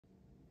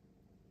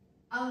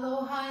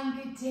Aloha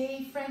and good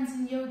day, friends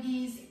and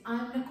yogis.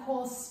 I'm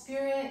Nicole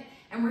Spirit,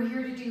 and we're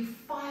here to do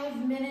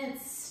 5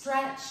 minutes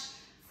stretch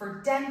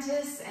for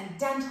dentists and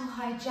dental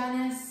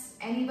hygienists,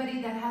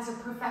 anybody that has a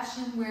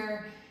profession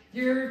where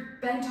you're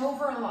bent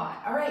over a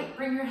lot. All right,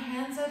 bring your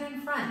hands out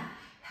in front.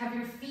 Have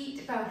your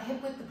feet about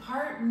hip width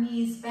apart,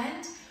 knees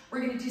bent.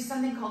 We're gonna do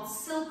something called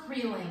silk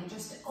reeling,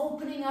 just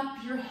opening up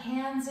your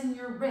hands and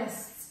your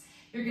wrists.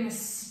 You're gonna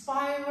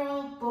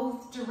spiral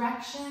both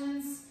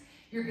directions.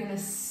 You're gonna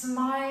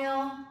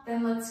smile,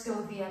 then let's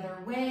go the other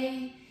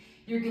way.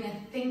 You're gonna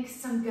think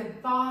some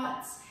good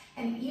thoughts.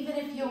 And even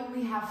if you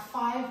only have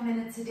 5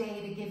 minutes a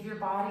day to give your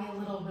body a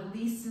little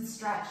release and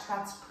stretch,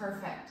 that's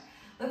perfect.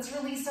 Let's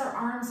release our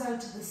arms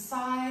out to the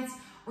sides.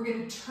 We're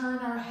gonna turn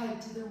our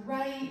head to the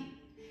right,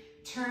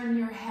 turn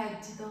your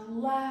head to the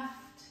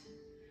left.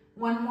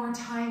 One more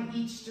time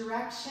each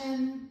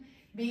direction.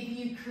 Maybe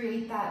you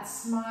create that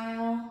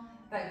smile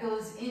that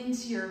goes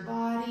into your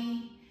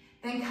body.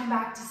 Then come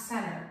back to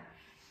center.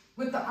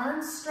 With the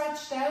arms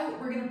stretched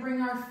out, we're gonna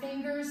bring our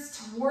fingers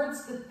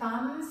towards the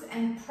thumbs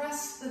and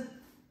press the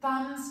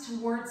thumbs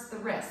towards the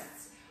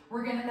wrists.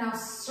 We're gonna now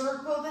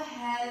circle the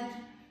head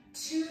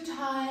 2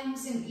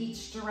 times in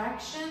each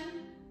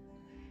direction.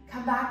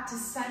 Come back to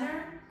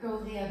center, go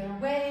the other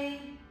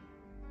way.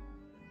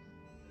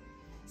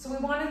 So we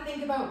wanna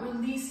think about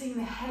releasing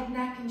the head,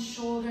 neck, and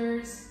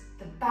shoulders,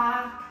 the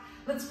back.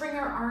 Let's bring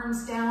our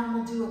arms down.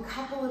 We'll do a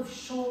couple of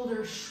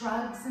shoulder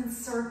shrugs and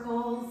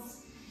circles.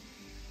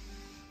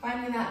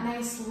 Finding that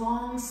nice,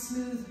 long,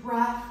 smooth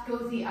breath. Go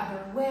the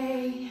other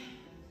way.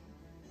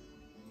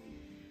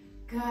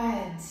 Good.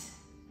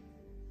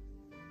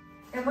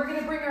 And we're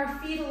gonna bring our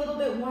feet a little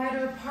bit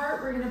wider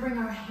apart. We're gonna bring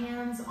our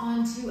hands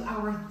onto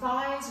our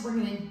thighs. We're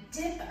gonna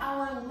dip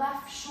our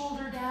left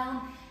shoulder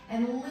down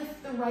and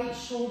lift the right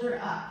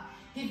shoulder up.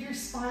 Give your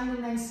spine a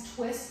nice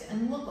twist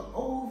and look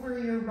over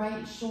your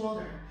right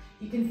shoulder.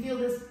 You can feel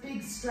this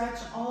big stretch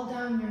all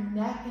down your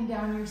neck and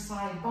down your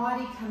side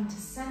body. Come to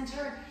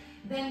center.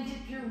 Then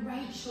dip your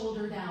right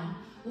shoulder down.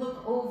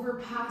 Look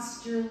over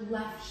past your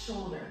left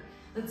shoulder.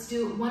 Let's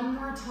do it one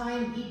more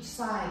time each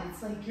side.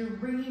 It's like you're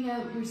wringing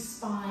out your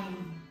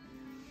spine.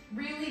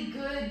 Really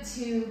good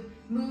to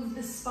move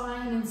the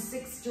spine in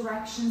 6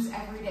 directions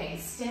every day.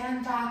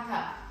 Stand back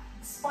up.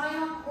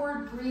 Spinal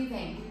cord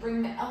breathing.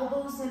 Bring the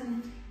elbows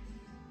and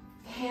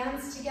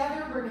hands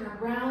together. We're gonna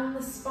round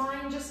the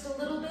spine just a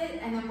little bit,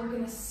 and then we're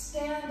gonna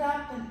stand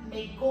up and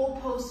make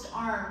goalpost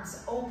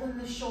arms. Open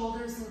the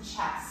shoulders and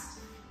chest.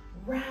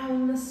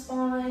 Round the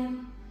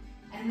spine,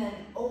 and then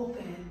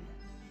open.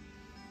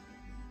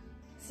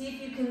 See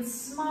if you can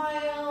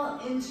smile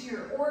into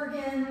your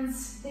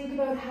organs. Think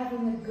about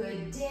having a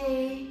good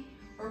day,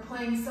 or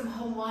playing some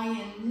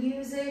Hawaiian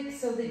music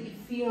so that you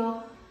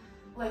feel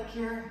like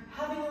you're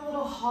having a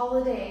little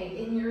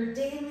holiday in your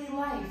daily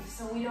life,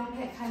 so we don't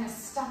get kind of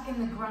stuck in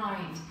the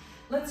grind.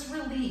 Let's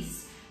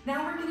release.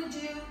 Now we're gonna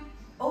do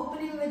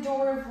opening the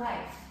door of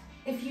life.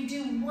 If you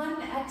do one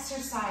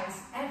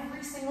exercise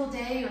every single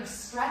day or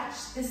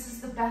stretch, this is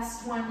the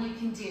best one you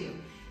can do.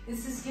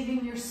 This is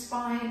giving your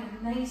spine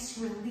a nice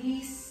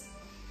release.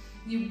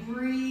 You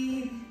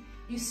breathe,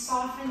 you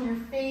soften your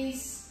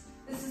face.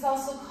 This is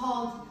also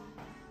called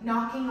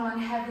knocking on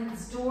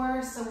heaven's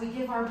door. So we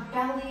give our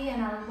belly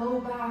and our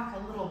low back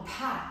a little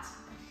pat.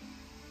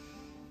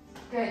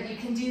 Good, you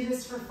can do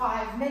this for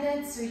 5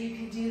 minutes or you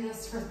can do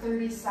this for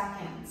 30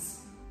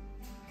 seconds.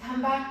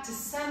 Come back to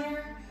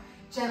center.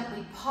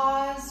 Gently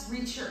pause,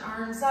 reach your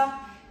arms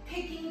up,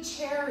 picking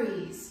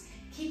cherries.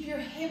 Keep your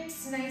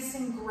hips nice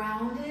and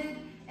grounded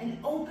and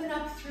open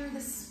up through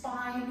the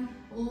spine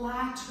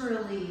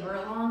laterally or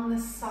along the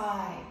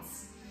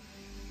sides.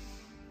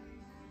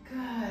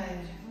 Good,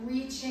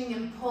 reaching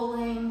and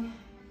pulling.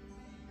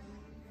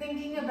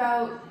 Thinking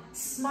about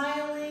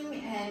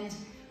smiling and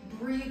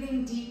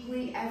breathing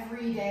deeply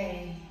every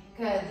day.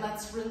 Good,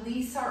 let's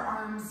release our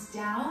arms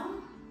down.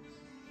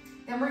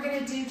 Then we're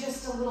gonna do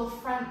just a little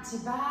front to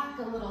back,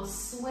 a little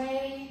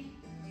sway.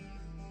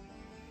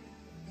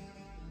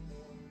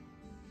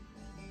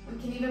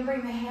 We can even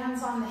bring the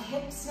hands on the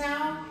hips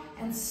now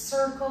and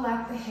circle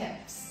at the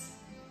hips.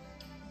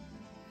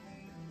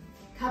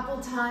 Couple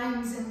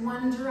times in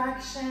one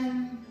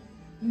direction.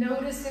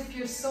 Notice if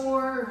you're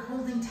sore or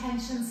holding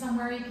tension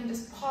somewhere, you can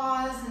just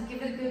pause and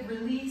give it a good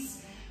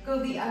release.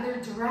 Go the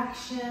other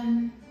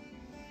direction.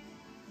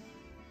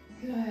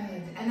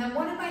 Good. And then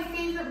one of my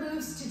favorite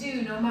moves to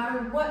do, no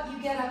matter what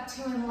you get up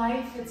to in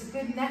life, it's a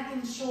good neck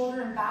and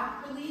shoulder and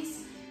back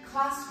release.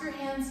 Clasp your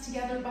hands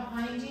together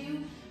behind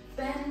you.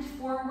 Bend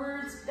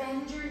forwards,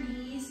 bend your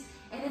knees,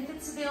 and if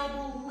it's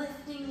available,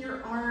 lifting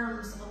your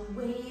arms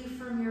away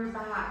from your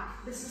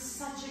back. This is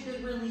such a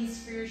good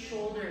release for your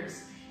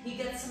shoulders. You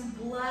get some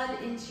blood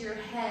into your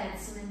head,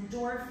 some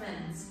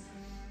endorphins.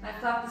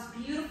 I've got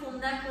this beautiful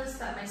necklace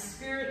that my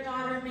spirit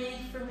daughter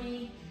made for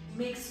me.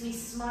 Makes me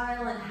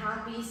smile and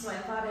happy, so I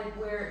thought I'd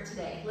wear it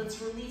today.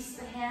 Let's release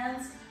the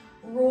hands,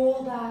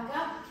 roll back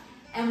up,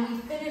 and we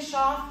finish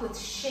off with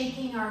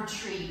shaking our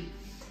tree.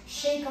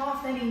 Shake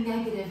off any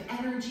negative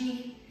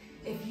energy.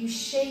 If you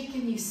shake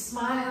and you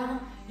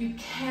smile, you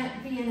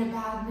can't be in a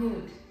bad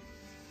mood.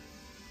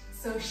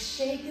 So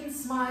shake and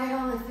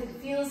smile. If it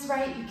feels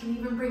right, you can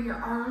even bring your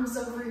arms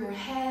over your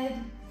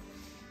head.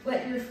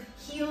 Let your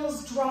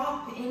heels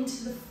drop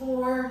into the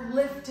floor.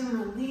 Lift and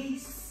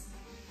release.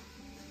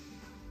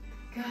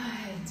 Good.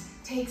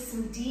 Take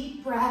some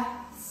deep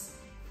breaths.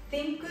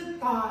 Think good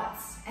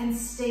thoughts and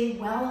stay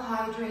well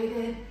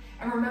hydrated.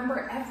 And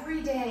remember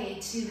every day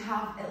to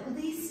have at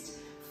least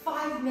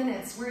 5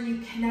 minutes where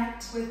you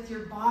connect with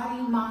your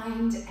body,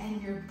 mind,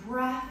 and your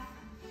breath.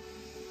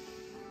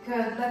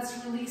 Good,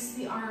 let's release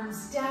the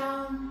arms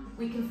down.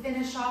 We can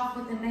finish off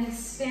with a nice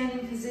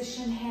standing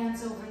position,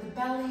 hands over the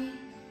belly.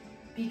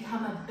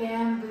 Become a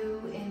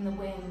bamboo in the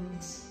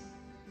wind.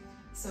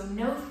 So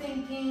no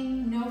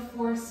thinking, no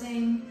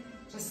forcing,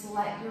 just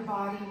let your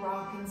body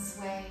rock and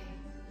sway.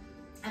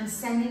 I'm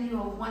sending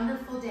you a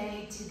wonderful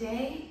day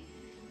today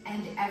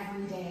and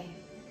every day.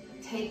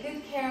 Take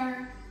good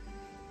care.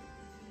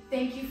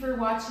 Thank you for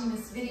watching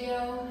this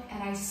video,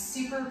 and I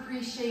super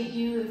appreciate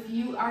you if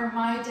you are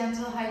my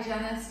dental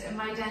hygienist and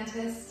my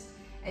dentist.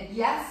 And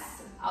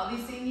yes, I'll be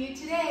seeing you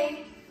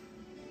today.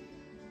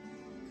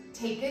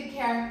 Take good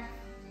care.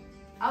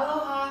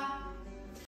 Aloha.